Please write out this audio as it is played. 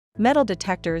Metal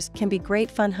detectors can be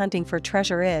great fun. Hunting for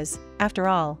treasure is, after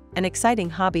all, an exciting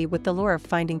hobby with the lure of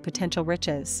finding potential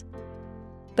riches.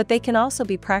 But they can also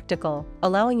be practical,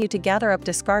 allowing you to gather up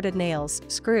discarded nails,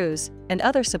 screws, and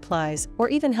other supplies, or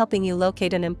even helping you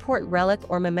locate an important relic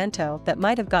or memento that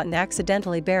might have gotten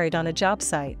accidentally buried on a job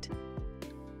site.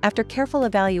 After careful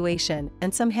evaluation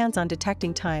and some hands-on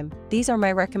detecting time, these are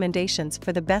my recommendations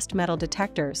for the best metal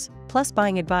detectors, plus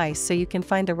buying advice so you can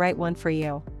find the right one for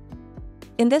you.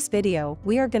 In this video,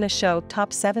 we are going to show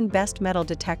top 7 best metal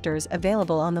detectors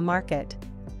available on the market.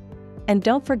 And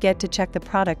don't forget to check the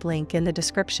product link in the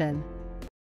description.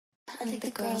 I think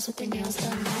the girls with their nails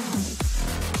done now.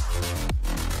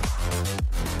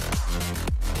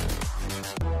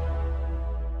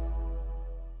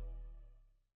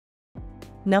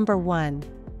 Number 1.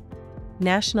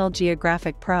 National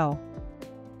Geographic Pro.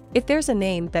 If there's a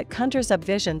name that conjures up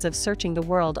visions of searching the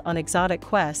world on exotic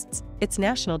quests, it's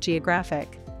National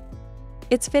Geographic.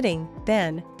 It's fitting,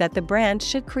 then, that the brand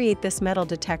should create this metal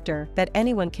detector that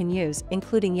anyone can use,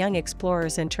 including young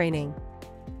explorers in training.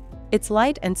 It's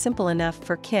light and simple enough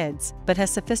for kids, but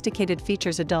has sophisticated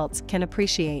features adults can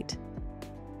appreciate.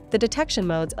 The detection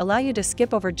modes allow you to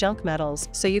skip over junk metals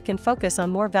so you can focus on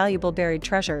more valuable buried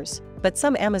treasures, but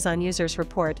some Amazon users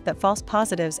report that false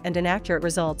positives and inaccurate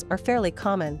results are fairly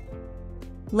common.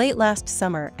 Late last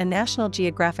summer, a National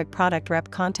Geographic product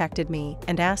rep contacted me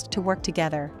and asked to work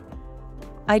together.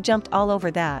 I jumped all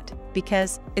over that,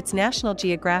 because it's National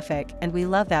Geographic and we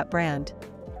love that brand.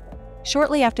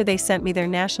 Shortly after they sent me their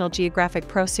National Geographic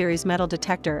Pro Series metal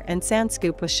detector and sand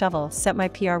scoop with shovel set, my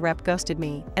PR rep ghosted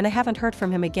me, and I haven't heard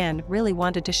from him again. Really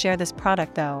wanted to share this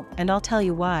product though, and I'll tell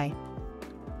you why.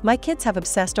 My kids have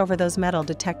obsessed over those metal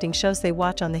detecting shows they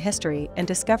watch on the History and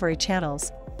Discovery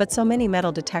channels, but so many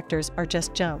metal detectors are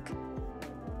just junk.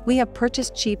 We have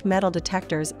purchased cheap metal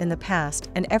detectors in the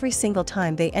past, and every single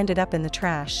time they ended up in the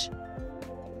trash.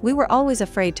 We were always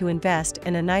afraid to invest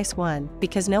in a nice one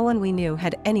because no one we knew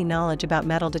had any knowledge about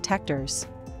metal detectors.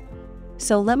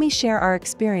 So let me share our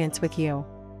experience with you.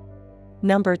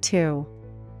 Number 2.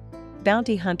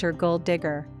 Bounty Hunter Gold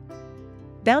Digger.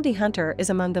 Bounty Hunter is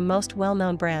among the most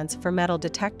well-known brands for metal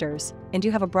detectors, and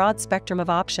you have a broad spectrum of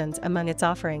options among its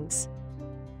offerings.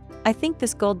 I think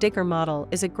this Gold Digger model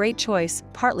is a great choice,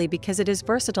 partly because it is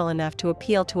versatile enough to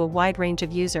appeal to a wide range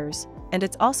of users, and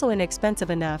it's also inexpensive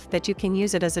enough that you can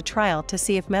use it as a trial to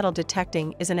see if metal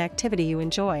detecting is an activity you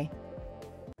enjoy.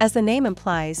 As the name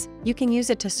implies, you can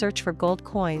use it to search for gold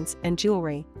coins and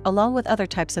jewelry, along with other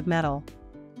types of metal.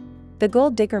 The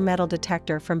Gold Digger metal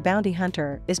detector from Bounty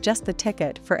Hunter is just the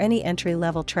ticket for any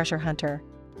entry-level treasure hunter.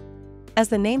 As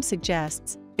the name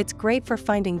suggests, it's great for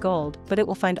finding gold, but it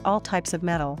will find all types of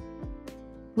metal.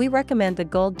 We recommend the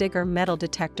Gold Digger metal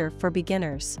detector for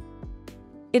beginners.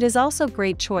 It is also a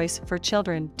great choice for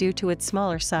children due to its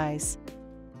smaller size.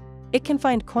 It can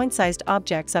find coin-sized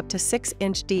objects up to 6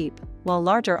 inches deep, while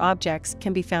larger objects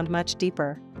can be found much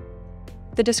deeper.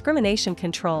 The discrimination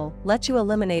control lets you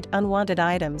eliminate unwanted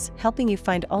items, helping you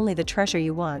find only the treasure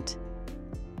you want.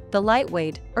 The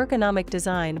lightweight, ergonomic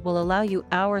design will allow you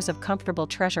hours of comfortable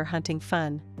treasure hunting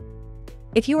fun.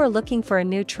 If you are looking for a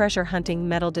new treasure hunting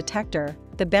metal detector,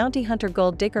 the Bounty Hunter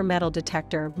Gold Digger metal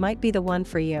detector might be the one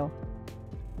for you.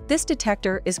 This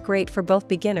detector is great for both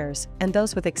beginners and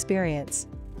those with experience.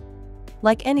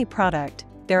 Like any product,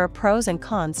 there are pros and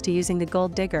cons to using the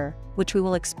Gold Digger, which we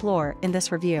will explore in this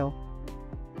review.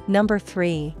 Number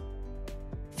 3.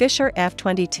 Fisher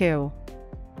F22.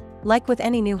 Like with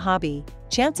any new hobby,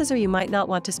 chances are you might not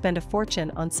want to spend a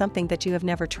fortune on something that you have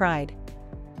never tried.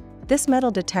 This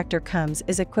metal detector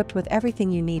is equipped with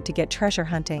everything you need to get treasure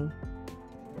hunting.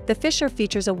 The Fisher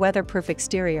features a weatherproof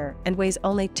exterior and weighs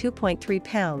only 2.3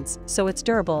 pounds, so it's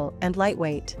durable and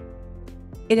lightweight.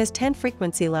 It has 10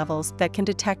 frequency levels that can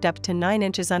detect up to 9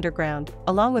 inches underground,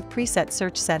 along with preset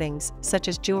search settings such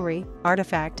as jewelry,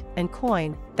 artifact, and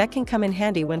coin that can come in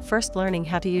handy when first learning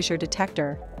how to use your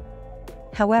detector.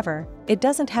 However, it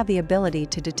doesn't have the ability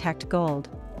to detect gold.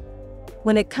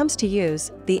 When it comes to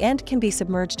use, the end can be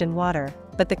submerged in water,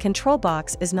 but the control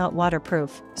box is not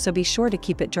waterproof, so be sure to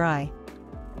keep it dry.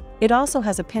 It also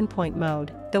has a pinpoint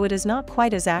mode, though it is not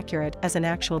quite as accurate as an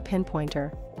actual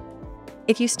pinpointer.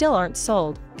 If you still aren't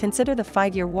sold, consider the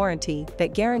 5-year warranty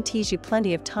that guarantees you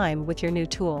plenty of time with your new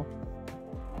tool.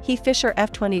 The Fisher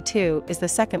F22 is the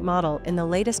second model in the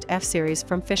latest F series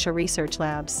from Fisher Research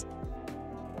Labs.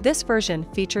 This version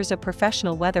features a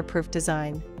professional weatherproof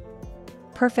design,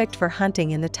 perfect for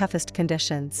hunting in the toughest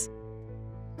conditions.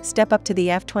 Step up to the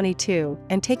F22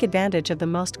 and take advantage of the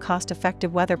most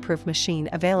cost-effective weatherproof machine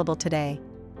available today.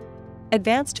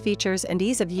 Advanced features and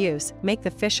ease of use make the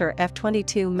Fisher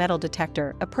F22 metal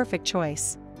detector a perfect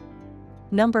choice.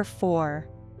 Number 4.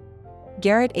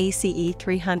 Garrett ACE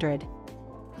 300.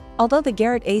 Although the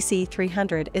Garrett ACE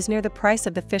 300 is near the price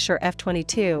of the Fisher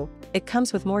F22, it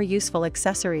comes with more useful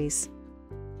accessories.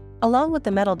 Along with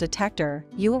the metal detector,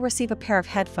 you will receive a pair of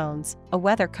headphones, a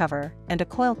weather cover, and a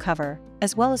coil cover,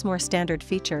 as well as more standard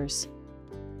features.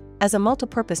 As a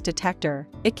multipurpose detector,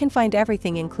 it can find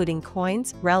everything including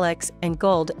coins, relics, and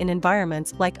gold in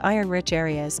environments like iron-rich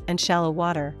areas and shallow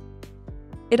water.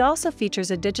 It also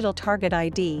features a digital target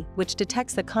ID which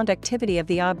detects the conductivity of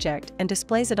the object and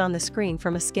displays it on the screen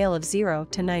from a scale of 0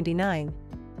 to 99.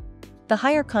 The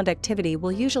higher conductivity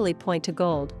will usually point to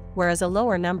gold, whereas a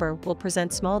lower number will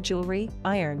present small jewelry,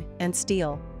 iron, and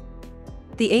steel.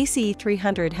 The ACE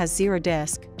 300 has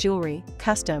zero-disc, jewelry,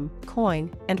 custom,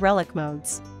 coin, and relic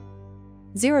modes.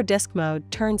 Zero-disc mode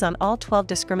turns on all 12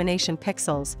 discrimination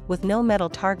pixels, with no metal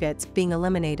targets being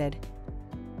eliminated.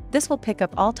 This will pick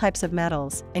up all types of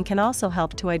metals and can also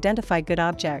help to identify good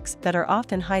objects that are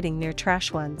often hiding near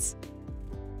trash ones.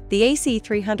 The ACE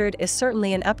 300 is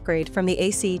certainly an upgrade from the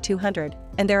ACE 200,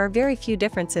 and there are very few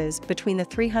differences between the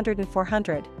 300 and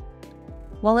 400.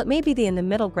 While it may be in the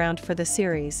middle ground for the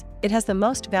series, it has the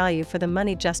most value for the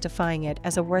money, justifying it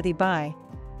as a worthy buy.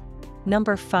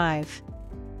 Number 5.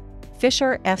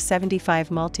 Fisher F75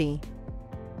 Multi.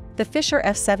 The Fisher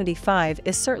F75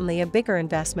 is certainly a bigger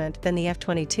investment than the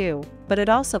F22, but it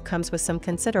also comes with some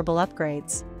considerable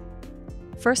upgrades.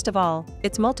 First of all,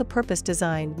 its multipurpose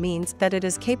design means that it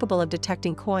is capable of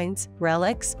detecting coins,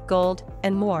 relics, gold,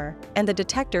 and more, and the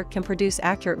detector can produce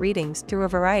accurate readings through a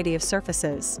variety of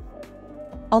surfaces.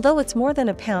 Although it's more than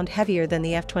a pound heavier than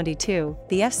the F22,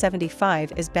 the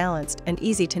F75 is balanced and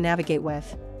easy to navigate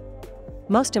with.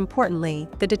 Most importantly,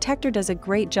 the detector does a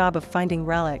great job of finding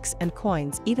relics and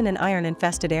coins even in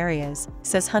iron-infested areas,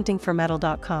 says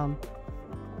huntingformetal.com.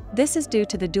 This is due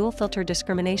to the dual filter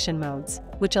discrimination modes,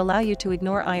 which allow you to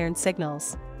ignore iron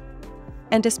signals.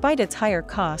 And despite its higher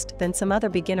cost than some other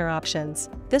beginner options,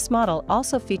 this model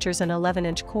also features an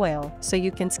 11-inch coil, so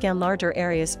you can scan larger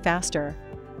areas faster.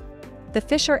 The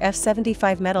Fisher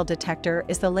F75 metal detector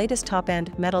is the latest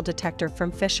top-end metal detector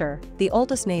from Fisher, the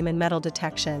oldest name in metal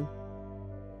detection.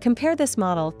 Compare this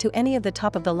model to any of the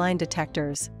top-of-the-line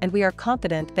detectors, and we are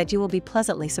confident that you will be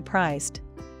pleasantly surprised.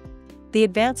 The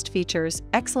advanced features,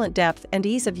 excellent depth, and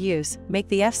ease of use make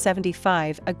the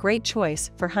F75 a great choice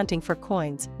for hunting for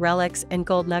coins, relics, and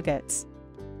gold nuggets.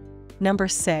 Number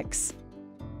 6.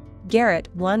 Garrett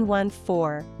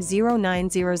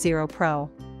 1140900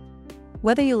 Pro.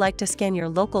 Whether you like to scan your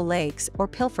local lakes or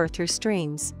pilfer through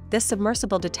streams, this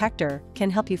submersible detector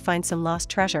can help you find some lost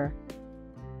treasure.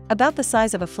 About the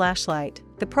size of a flashlight,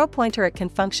 the Pro Pointer it can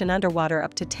function underwater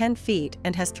up to 10 feet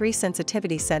and has 3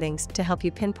 sensitivity settings to help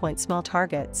you pinpoint small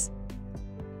targets.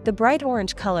 The bright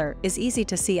orange color is easy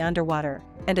to see underwater,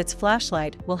 and its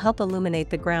flashlight will help illuminate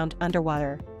the ground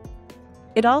underwater.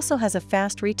 It also has a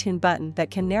fast retune button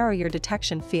that can narrow your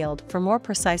detection field for more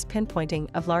precise pinpointing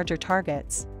of larger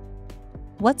targets.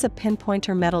 What's a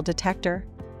pinpointer metal detector?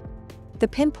 The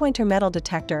pinpointer metal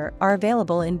detector are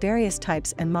available in various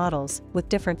types and models, with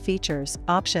different features,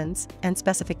 options, and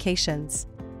specifications.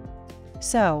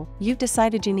 So, you've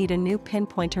decided you need a new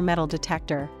pinpointer metal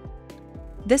detector.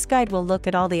 This guide will look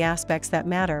at all the aspects that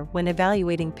matter when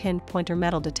evaluating pinpointer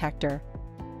metal detector.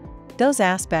 Those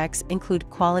aspects include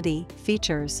quality,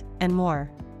 features, and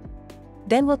more.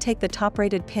 Then we'll take the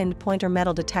top-rated pinpointer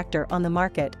metal detector on the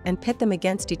market and pit them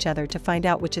against each other to find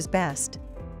out which is best.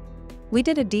 We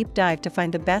did a deep dive to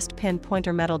find the best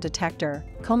pinpointer metal detector,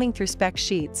 combing through spec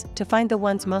sheets to find the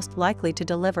ones most likely to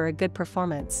deliver a good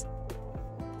performance.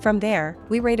 From there,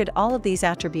 we rated all of these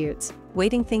attributes,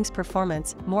 weighting things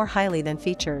performance more highly than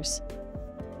features.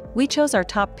 We chose our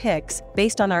top picks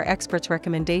based on our experts'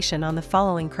 recommendation on the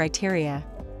following criteria.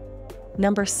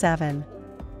 Number 7.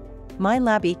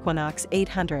 Minelab Equinox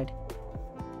 800.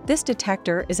 This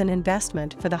detector is an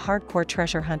investment for the hardcore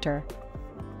treasure hunter.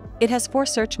 It has 4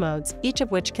 search modes, each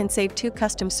of which can save 2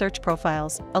 custom search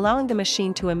profiles, allowing the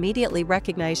machine to immediately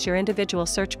recognize your individual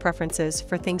search preferences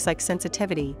for things like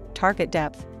sensitivity, target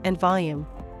depth, and volume.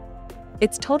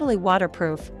 It's totally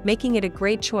waterproof, making it a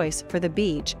great choice for the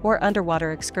beach or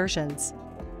underwater excursions.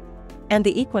 And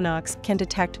the Equinox can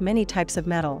detect many types of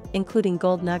metal, including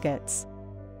gold nuggets.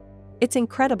 It's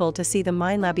incredible to see the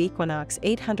Minelab Equinox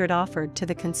 800 offered to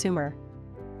the consumer.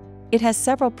 It has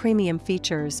several premium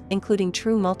features, including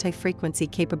true multi-frequency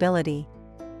capability.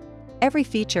 Every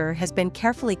feature has been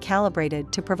carefully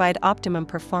calibrated to provide optimum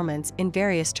performance in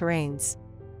various terrains.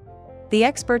 The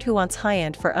expert who wants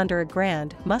high-end for under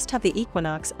 $1,000 must have the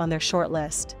Equinox on their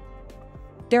shortlist.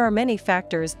 There are many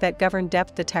factors that govern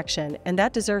depth detection, and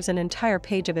that deserves an entire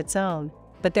page of its own,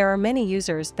 but there are many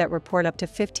users that report up to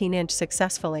 15-inch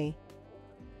successfully.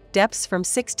 Depths from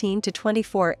 16 to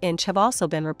 24-inch have also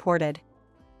been reported.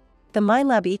 The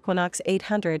Minelab Equinox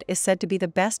 800 is said to be the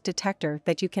best detector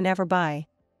that you can ever buy.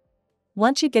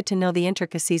 Once you get to know the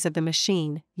intricacies of the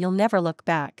machine, you'll never look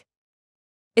back.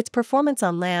 Its performance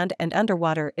on land and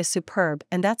underwater is superb,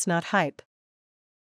 and that's not hype.